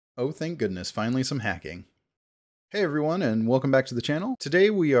Oh, thank goodness, finally some hacking. Hey everyone, and welcome back to the channel. Today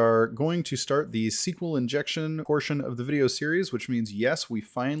we are going to start the SQL injection portion of the video series, which means yes, we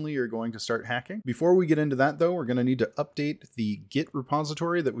finally are going to start hacking. Before we get into that though, we're going to need to update the Git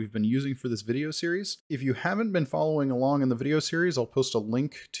repository that we've been using for this video series. If you haven't been following along in the video series, I'll post a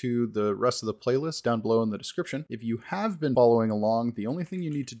link to the rest of the playlist down below in the description. If you have been following along, the only thing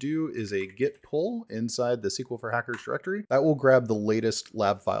you need to do is a git pull inside the SQL for Hackers directory. That will grab the latest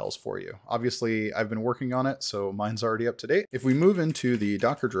lab files for you. Obviously, I've been working on it, so mine's already up to date. If we move into the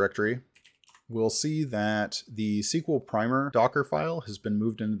Docker directory, we'll see that the SQL Primer Docker file has been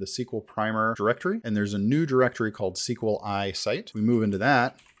moved into the SQL Primer directory, and there's a new directory called SQL I site. We move into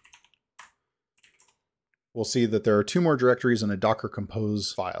that. We'll see that there are two more directories and a Docker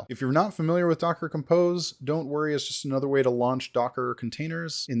Compose file. If you're not familiar with Docker Compose, don't worry, it's just another way to launch Docker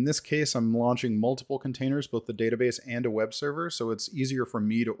containers. In this case, I'm launching multiple containers, both the database and a web server, so it's easier for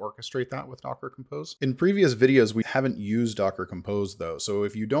me to orchestrate that with Docker Compose. In previous videos, we haven't used Docker Compose though, so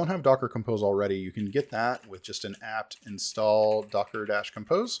if you don't have Docker Compose already, you can get that with just an apt install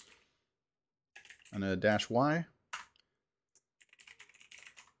docker-compose and a -y.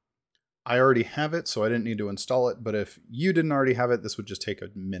 I already have it, so I didn't need to install it, but if you didn't already have it, this would just take a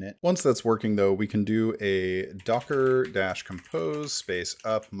minute. Once that's working though, we can do a docker-compose space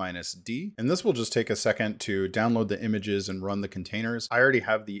up -d, and this will just take a second to download the images and run the containers. I already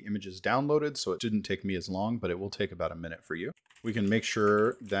have the images downloaded, so it didn't take me as long, but it will take about a minute for you. We can make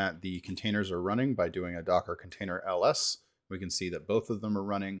sure that the containers are running by doing a docker container ls. We can see that both of them are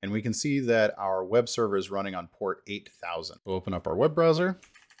running, and we can see that our web server is running on port 8000. We'll open up our web browser,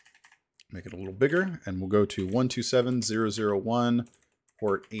 make it a little bigger, and we'll go to 127.0.0.1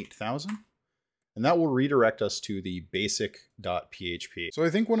 port 8000. And that will redirect us to the basic.php. So I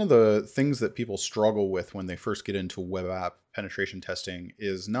think one of the things that people struggle with when they first get into web app penetration testing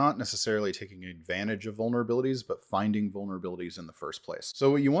is not necessarily taking advantage of vulnerabilities, but finding vulnerabilities in the first place.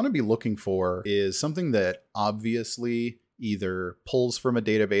 So what you want to be looking for is something that obviously either pulls from a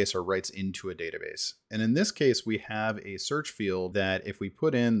database or writes into a database. And in this case, we have a search field that if we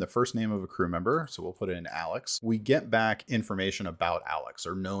put in the first name of a crew member, so we'll put in Alex, we get back information about Alex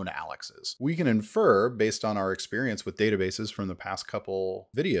or known Alexes. We can infer based on our experience with databases from the past couple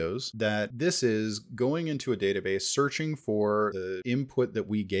videos that this is going into a database, searching for the input that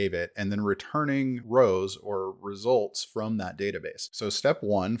we gave it, and then returning rows or results from that database. So step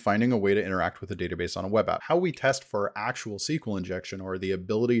one, finding a way to interact with a database on a web app. How we test for actual SQL injection, or the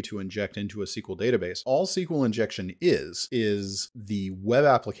ability to inject into a SQL database. All SQL injection is the web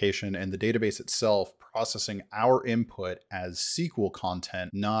application and the database itself processing our input as SQL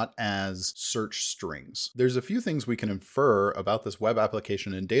content, not as search strings. There's a few things we can infer about this web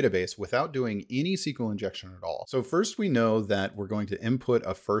application and database without doing any SQL injection at all. So first, we know that we're going to input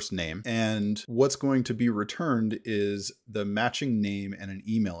a first name, and what's going to be returned is the matching name and an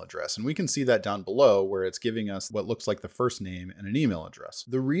email address. And we can see that down below where it's giving us what looks like the first name and an email address.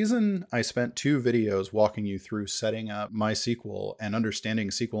 The reason I spent 2 videos walking you through setting up MySQL and understanding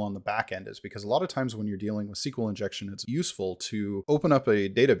SQL on the back end is because a lot of times when you're dealing with SQL injection, it's useful to open up a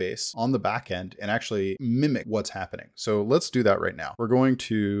database on the back end and actually mimic what's happening. So let's do that right now. We're going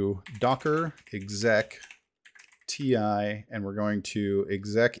to docker exec ti, and we're going to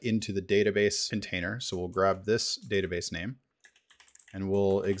exec into the database container. So we'll grab this database name and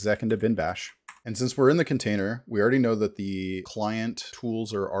we'll exec into bin bash. And since we're in the container, we already know that the client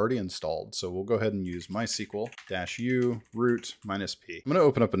tools are already installed. So we'll go ahead and use mysql-u root -p. I'm going to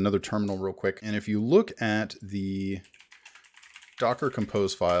open up another terminal real quick. And if you look at the Docker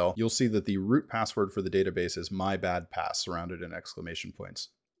Compose file, you'll see that the root password for the database is mybadpass, surrounded in exclamation points.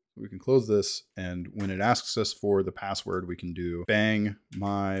 We can close this, and when it asks us for the password, we can do bang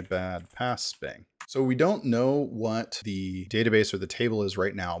mybadpass bang. So we don't know what the database or the table is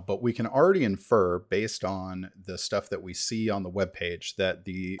right now, but we can already infer based on the stuff that we see on the web page that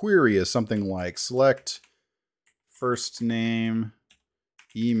the query is something like select first name,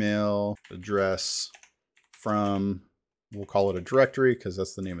 email address from, we'll call it a directory because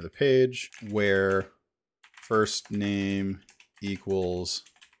that's the name of the page, where first name equals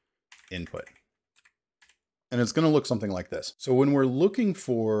input. And it's going to look something like this. So when we're looking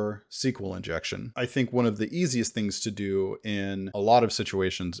for SQL injection, I think one of the easiest things to do in a lot of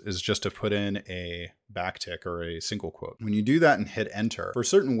situations is just to put in a backtick or a single quote. When you do that and hit enter, for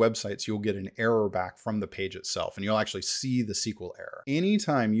certain websites, you'll get an error back from the page itself, and you'll actually see the SQL error.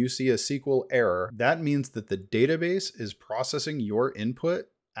 Anytime you see a SQL error, that means that the database is processing your input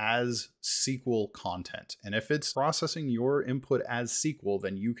as SQL content. And if it's processing your input as SQL,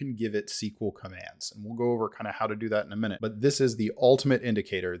 then you can give it SQL commands. And we'll go over kind of how to do that in a minute. But this is the ultimate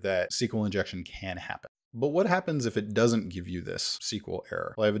indicator that SQL injection can happen. But what happens if it doesn't give you this SQL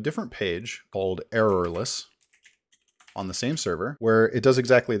error? Well, I have a different page called errorless on the same server where it does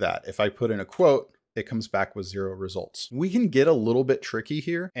exactly that. If I put in a quote, it comes back with 0 results. We can get a little bit tricky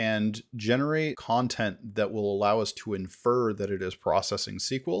here and generate content that will allow us to infer that it is processing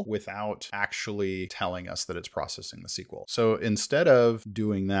SQL without actually telling us that it's processing the SQL. So instead of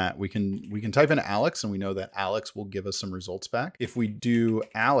doing that, we can type in Alex, and we know that Alex will give us some results back. If we do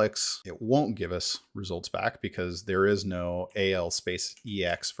Alex, it won't give us results back because there is no AL space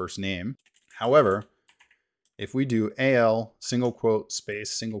EX first name. However, if we do AL single quote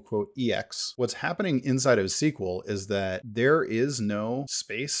space single quote EX, what's happening inside of SQL is that there is no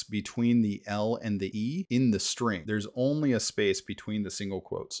space between the L and the E in the string. There's only a space between the single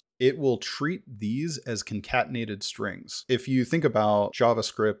quotes. It will treat these as concatenated strings. If you think about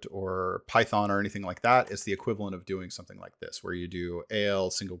JavaScript or Python or anything like that, it's the equivalent of doing something like this, where you do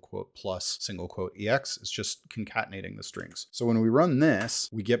AL single quote plus single quote EX. It's just concatenating the strings. So when we run this,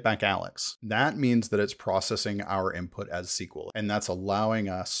 we get back Alex. That means that it's processing our input as SQL, and that's allowing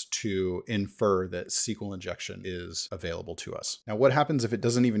us to infer that SQL injection is available to us. Now, what happens if it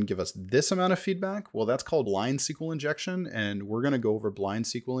doesn't even give us this amount of feedback? Well, that's called blind SQL injection, and we're going to go over blind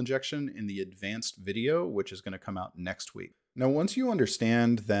SQL injection in the advanced video, which is going to come out next week. Now, once you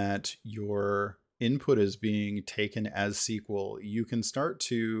understand that your input is being taken as SQL, you can start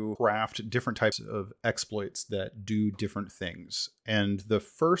to craft different types of exploits that do different things. And the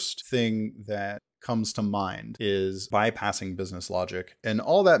first thing that comes to mind is bypassing business logic. And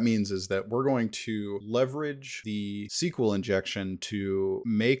all that means is that we're going to leverage the SQL injection to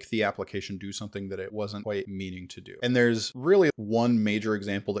make the application do something that it wasn't quite meaning to do. And there's really one major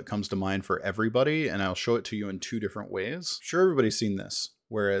example that comes to mind for everybody, and I'll show it to you in 2 different ways. I'm sure everybody's seen this,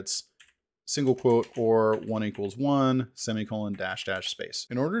 where it's single quote or 1 equals 1 semicolon dash dash space.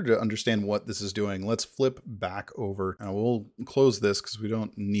 In order to understand what this is doing, let's flip back over, and we'll close this because we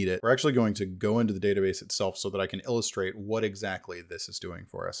don't need it. We're actually going to go into the database itself so that I can illustrate what exactly this is doing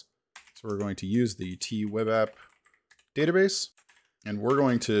for us. So we're going to use the T web app database, and we're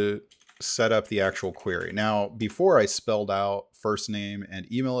going to set up the actual query. Now, before I spelled out first name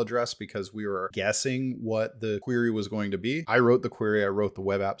and email address because we were guessing what the query was going to be. I wrote the query, I wrote the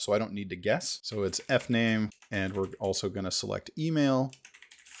web app, so I don't need to guess. So it's fname, and we're also going to select email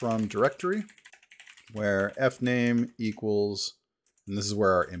from directory, where fname equals, and this is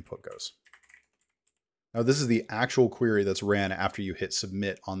where our input goes. Now, this is the actual query that's ran after you hit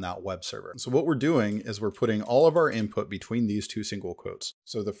submit on that web server. So what we're doing is we're putting all of our input between these 2 single quotes.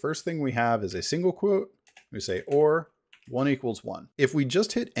 So the first thing we have is a single quote. We say or 1 equals 1. If we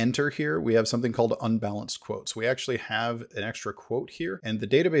just hit enter here, we have something called unbalanced quotes. We actually have an extra quote here, and the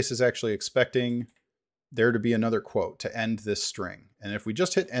database is actually expecting there to be another quote to end this string. And if we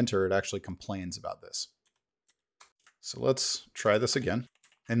just hit enter, it actually complains about this. So let's try this again.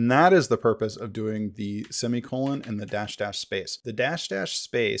 And that is the purpose of doing the semicolon and the dash dash space. The dash dash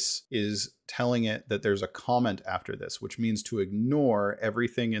space is telling it that there's a comment after this, which means to ignore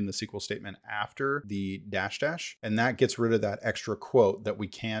everything in the SQL statement after the dash dash. And that gets rid of that extra quote that we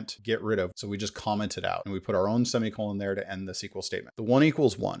can't get rid of. So we just comment it out and we put our own semicolon there to end the SQL statement. The 1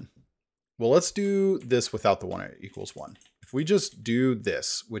 equals 1. Well, let's do this without the 1 equals 1. If we just do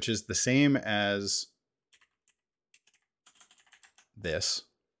this, which is the same as this.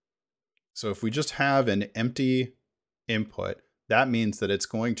 So if we just have an empty input, that means that it's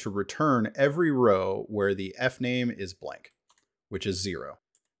going to return every row where the fname is blank, which is 0.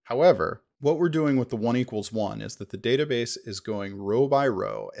 However, what we're doing with the 1 equals 1 is that the database is going row by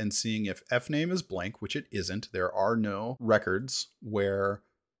row and seeing if fname is blank, which it isn't. There are no records where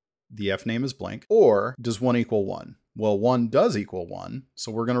the fname is blank. Or does 1 equal 1? Well, 1 does equal 1,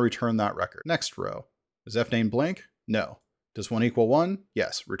 so we're going to return that record. Next row, is fname blank? No. Does 1 equal 1?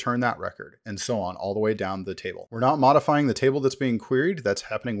 Yes, return that record, and so on, all the way down the table. We're not modifying the table that's being queried. That's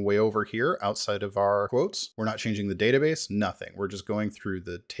happening way over here outside of our quotes. We're not changing the database, nothing. We're just going through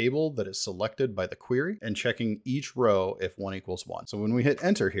the table that is selected by the query and checking each row if 1 equals 1. So when we hit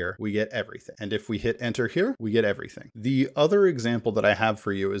enter here, we get everything. And if we hit enter here, we get everything. The other example that I have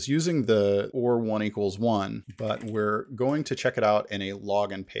for you is using the or 1 equals 1, but we're going to check it out in a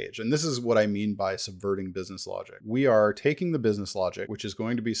login page. And this is what I mean by subverting business logic. We are taking the business logic, which is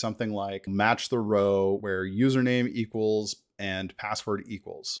going to be something like match the row where username equals and password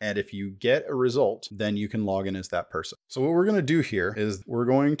equals. And if you get a result, then you can log in as that person. So what we're going to do here is we're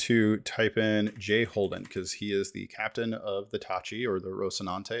going to type in J. Holden because he is the captain of the Tachi, or the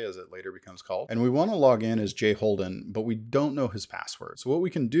Rocinante as it later becomes called. And we want to log in as J. Holden, but we don't know his password. So what we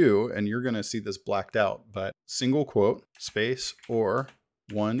can do, and you're going to see this blacked out, but single quote, space, or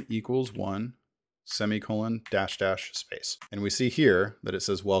 1 = 1, semicolon, dash, dash, space. And we see here that it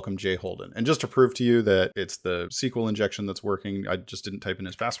says welcome J. Holden. And just to prove to you that it's the SQL injection that's working, I just didn't type in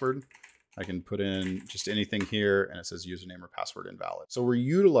his password. I can put in just anything here and it says username or password invalid. So we're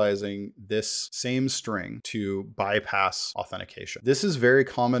utilizing this same string to bypass authentication. This is very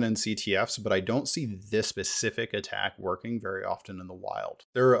common in CTFs, but I don't see this specific attack working very often in the wild.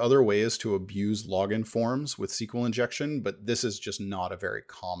 There are other ways to abuse login forms with SQL injection, but this is just not a very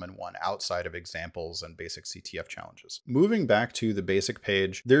common one outside of examples and basic CTF challenges. Moving back to the basic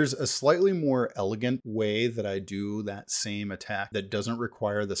page, there's a slightly more elegant way that I do that same attack that doesn't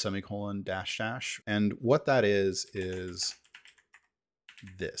require the semicolon dash dash. And what that is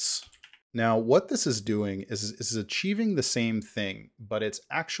this. Now, what this is doing is achieving the same thing, but it's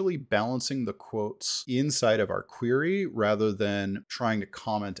actually balancing the quotes inside of our query rather than trying to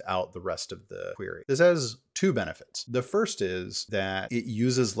comment out the rest of the query. This has two benefits. The first is that it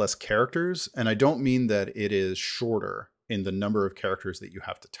uses less characters, and I don't mean that it is shorter in the number of characters that you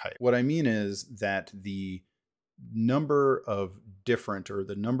have to type. What I mean is that the number of different, or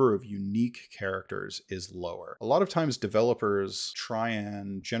the number of unique characters is lower. A lot of times developers try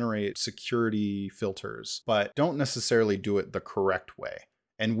and generate security filters, but don't necessarily do it the correct way.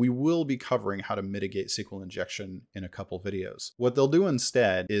 And we will be covering how to mitigate SQL injection in a couple videos. What they'll do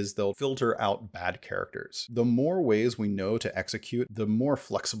instead is they'll filter out bad characters. The more ways we know to execute, the more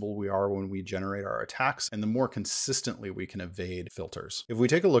flexible we are when we generate our attacks, and the more consistently we can evade filters. If we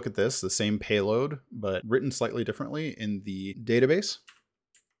take a look at this, the same payload, but written slightly differently in the database,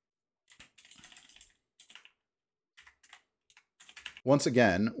 once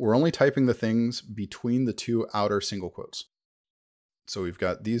again, we're only typing the things between the two outer single quotes. So we've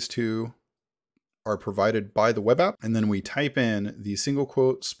got these two are provided by the web app, and then we type in the single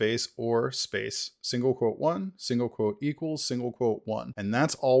quote, space, or space, single quote 1, single quote equals, single quote 1. And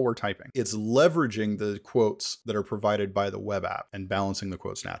that's all we're typing. It's leveraging the quotes that are provided by the web app and balancing the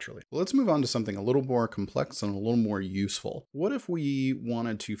quotes naturally. Well, let's move on to something a little more complex and a little more useful. What if we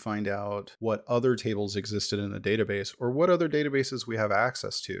wanted to find out what other tables existed in the database, or what other databases we have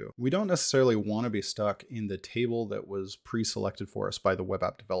access to? We don't necessarily want to be stuck in the table that was pre-selected for us by the web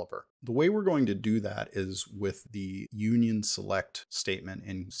app developer. The way we're going to do that is with the union select statement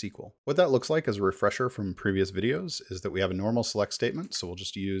in SQL. What that looks like as a refresher from previous videos is that we have a normal select statement. So we'll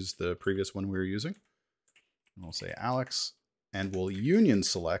just use the previous one we were using. And we'll say Alex, and we'll union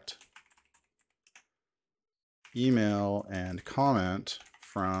select email and comment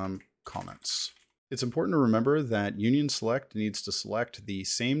from comments. It's important to remember that union select needs to select the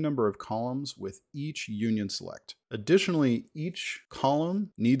same number of columns with each union select. Additionally, each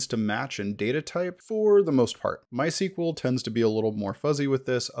column needs to match in data type for the most part. MySQL tends to be a little more fuzzy with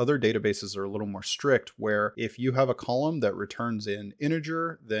this. Other databases are a little more strict, where if you have a column that returns in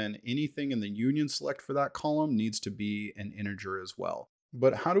integer, then anything in the union select for that column needs to be an integer as well.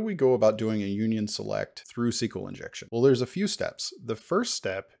 But how do we go about doing a union select through SQL injection? Well, there's a few steps. The first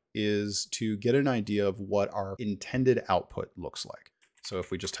step is to get an idea of what our intended output looks like. So if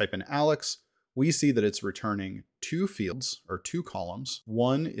we just type in Alex, we see that it's returning two fields, or two columns.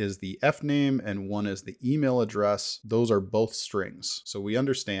 One is the F name and one is the email address. Those are both strings. So we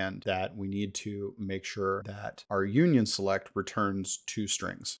understand that we need to make sure that our union select returns two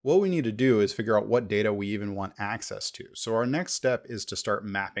strings. What we need to do is figure out what data we even want access to. So our next step is to start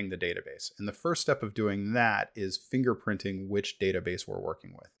mapping the database. And the first step of doing that is fingerprinting which database we're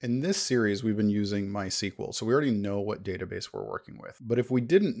working with. In this series, we've been using MySQL, so we already know what database we're working with. But if we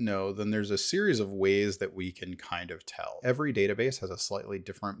didn't know, then there's a series of ways that we can kind of tell. Every database has a slightly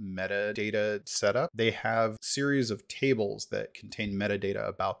different metadata setup. They have a series of tables that contain metadata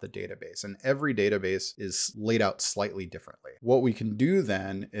about the database, and every database is laid out slightly differently. What we can do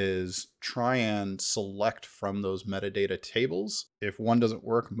then is try and select from those metadata tables. If one doesn't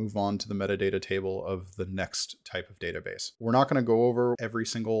work, move on to the metadata table of the next type of database. We're not going to go over every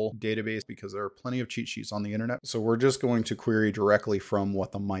single database because there are plenty of cheat sheets on the internet. So we're just going to query directly from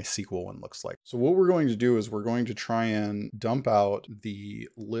what the MySQL one looks like. So what we're going to do is we're going to try and dump out the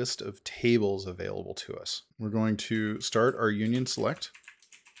list of tables available to us. We're going to start our union select,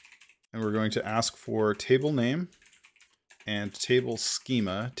 and we're going to ask for table name and table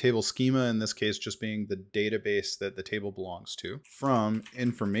schema. Table schema in this case just being the database that the table belongs to. From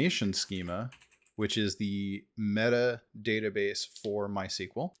information schema, which is the meta database for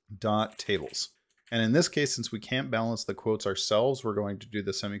MySQL dot tables. And in this case, since we can't balance the quotes ourselves, we're going to do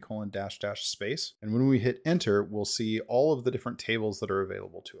the semicolon dash dash space. And when we hit enter, we'll see all of the different tables that are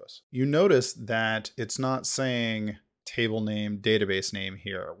available to us. You notice that it's not saying table name, database name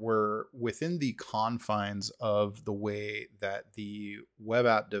here. We're within the confines of the way that the web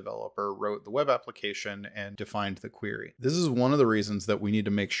app developer wrote the web application and defined the query. This is one of the reasons that we need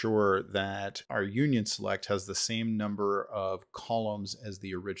to make sure that our union select has the same number of columns as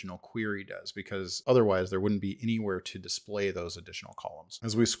the original query does, because otherwise there wouldn't be anywhere to display those additional columns.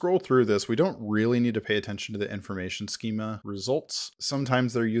 As we scroll through this, we don't really need to pay attention to the information schema results.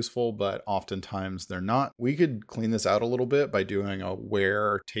 Sometimes they're useful, but oftentimes they're not. We could clean this out a little bit by doing a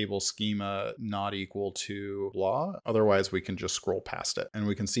where table schema not equal to blah. Otherwise, we can just scroll past it. And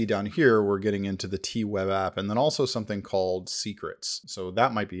we can see down here, we're getting into the T web app and then also something called secrets. So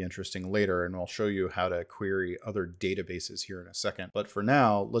that might be interesting later, and I'll show you how to query other databases here in a second. But for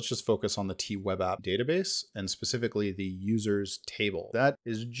now, let's just focus on the T web app database and specifically the users table. That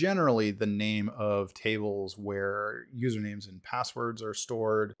is generally the name of tables where usernames and passwords are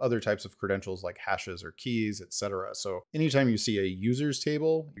stored, other types of credentials like hashes or keys, etc. So anytime you see a users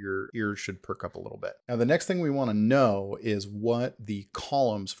table, your ears should perk up a little bit. Now, the next thing we want to know is what the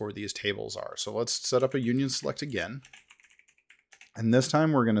columns for these tables are. So let's set up a union select again. And this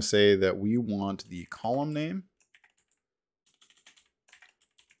time we're going to say that we want the column name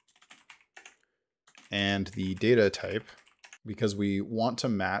and the data type, because we want to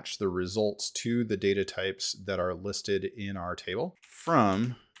match the results to the data types that are listed in our table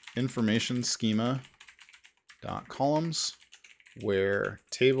from information schema dot columns, where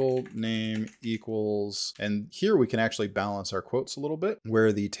table name equals, and here we can actually balance our quotes a little bit,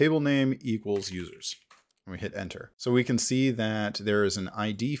 where the table name equals users. And we hit enter. So we can see that there is an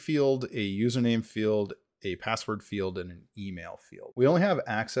ID field, a username field, a password field, and an email field. We only have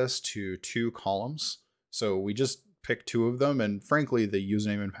access to 2 columns, so we just pick 2 of them, and frankly the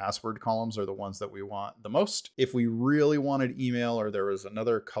username and password columns are the ones that we want the most. If we really wanted email, or there was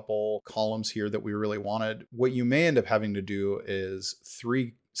another couple columns here that we really wanted, what you may end up having to do is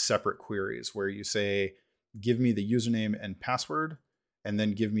 3 separate queries where you say give me the username and password, and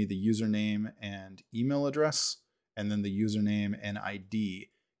then give me the username and email address, and then the username and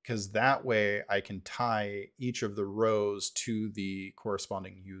ID, because that way I can tie each of the rows to the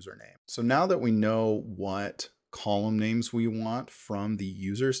corresponding username. So now that we know what column names we want from the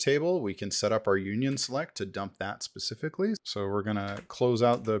users table, we can set up our union select to dump that specifically. So we're going to close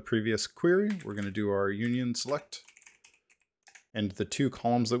out the previous query. We're going to do our union select, and the 2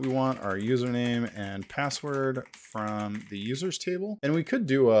 columns that we want are username and password from the users table. And we could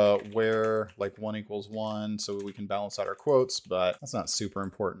do a where like 1 equals 1 so we can balance out our quotes, but that's not super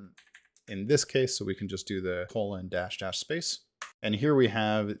important in this case. So we can just do the colon dash dash space. And here we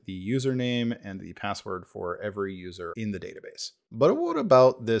have the username and the password for every user in the database. But what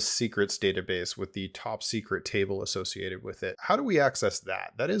about this secrets database with the top secret table associated with it? How do we access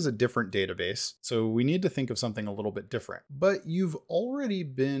that? That is a different database, so we need to think of something a little bit different. But you've already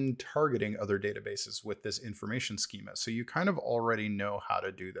been targeting other databases with this information schema, so you kind of already know how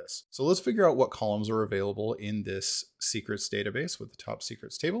to do this. So let's figure out what columns are available in this secrets database with the top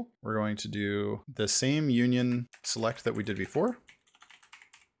secrets table. We're going to do the same union select that we did before.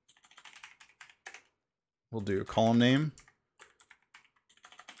 We'll do column name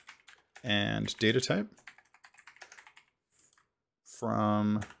and data type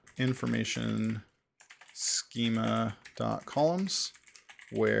from information schema.columns,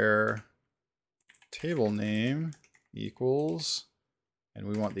 where table name equals, and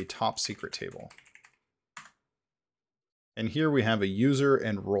we want the top secret table. And here we have a user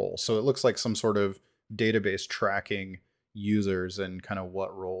and role. So it looks like some sort of database tracking users and kind of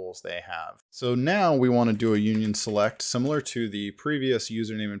what roles they have. So now we want to do a union select similar to the previous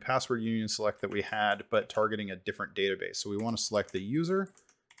username and password union select that we had, but targeting a different database. So we want to select the user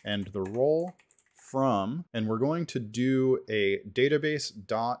and the role from, and we're going to do a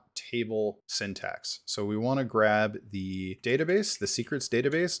database.table syntax. So we want to grab the database, the secrets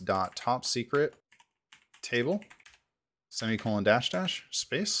database dot top secret table, semicolon dash dash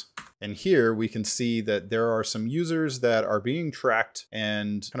space. And here we can see that there are some users that are being tracked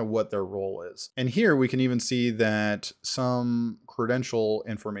and kind of what their role is. And here we can even see that some credential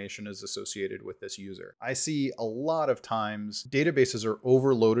information is associated with this user. I see a lot of times databases are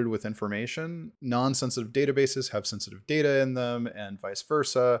overloaded with information. Non-sensitive databases have sensitive data in them and vice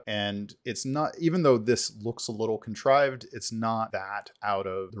versa. And it's not, even though this looks a little contrived, it's not that out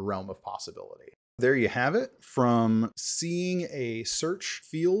of the realm of possibility. There you have it. From seeing a search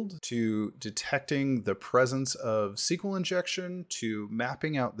field to detecting the presence of SQL injection to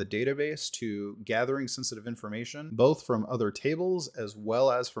mapping out the database to gathering sensitive information, both from other tables as well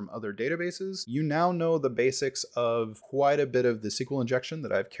as from other databases, you now know the basics of quite a bit of the SQL injection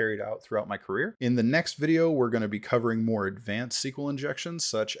that I've carried out throughout my career. In the next video, we're going to be covering more advanced SQL injections,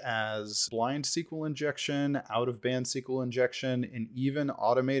 such as blind SQL injection, out-of-band SQL injection, and even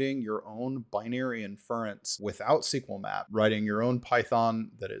automating your own binary inference without SQL map, writing your own Python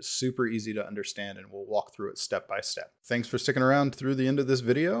that is super easy to understand, and we'll walk through it step by step. Thanks for sticking around through the end of this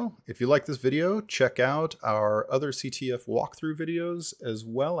video. If you like this video, check out our other CTF walkthrough videos, as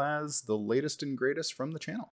well as the latest and greatest from the channel.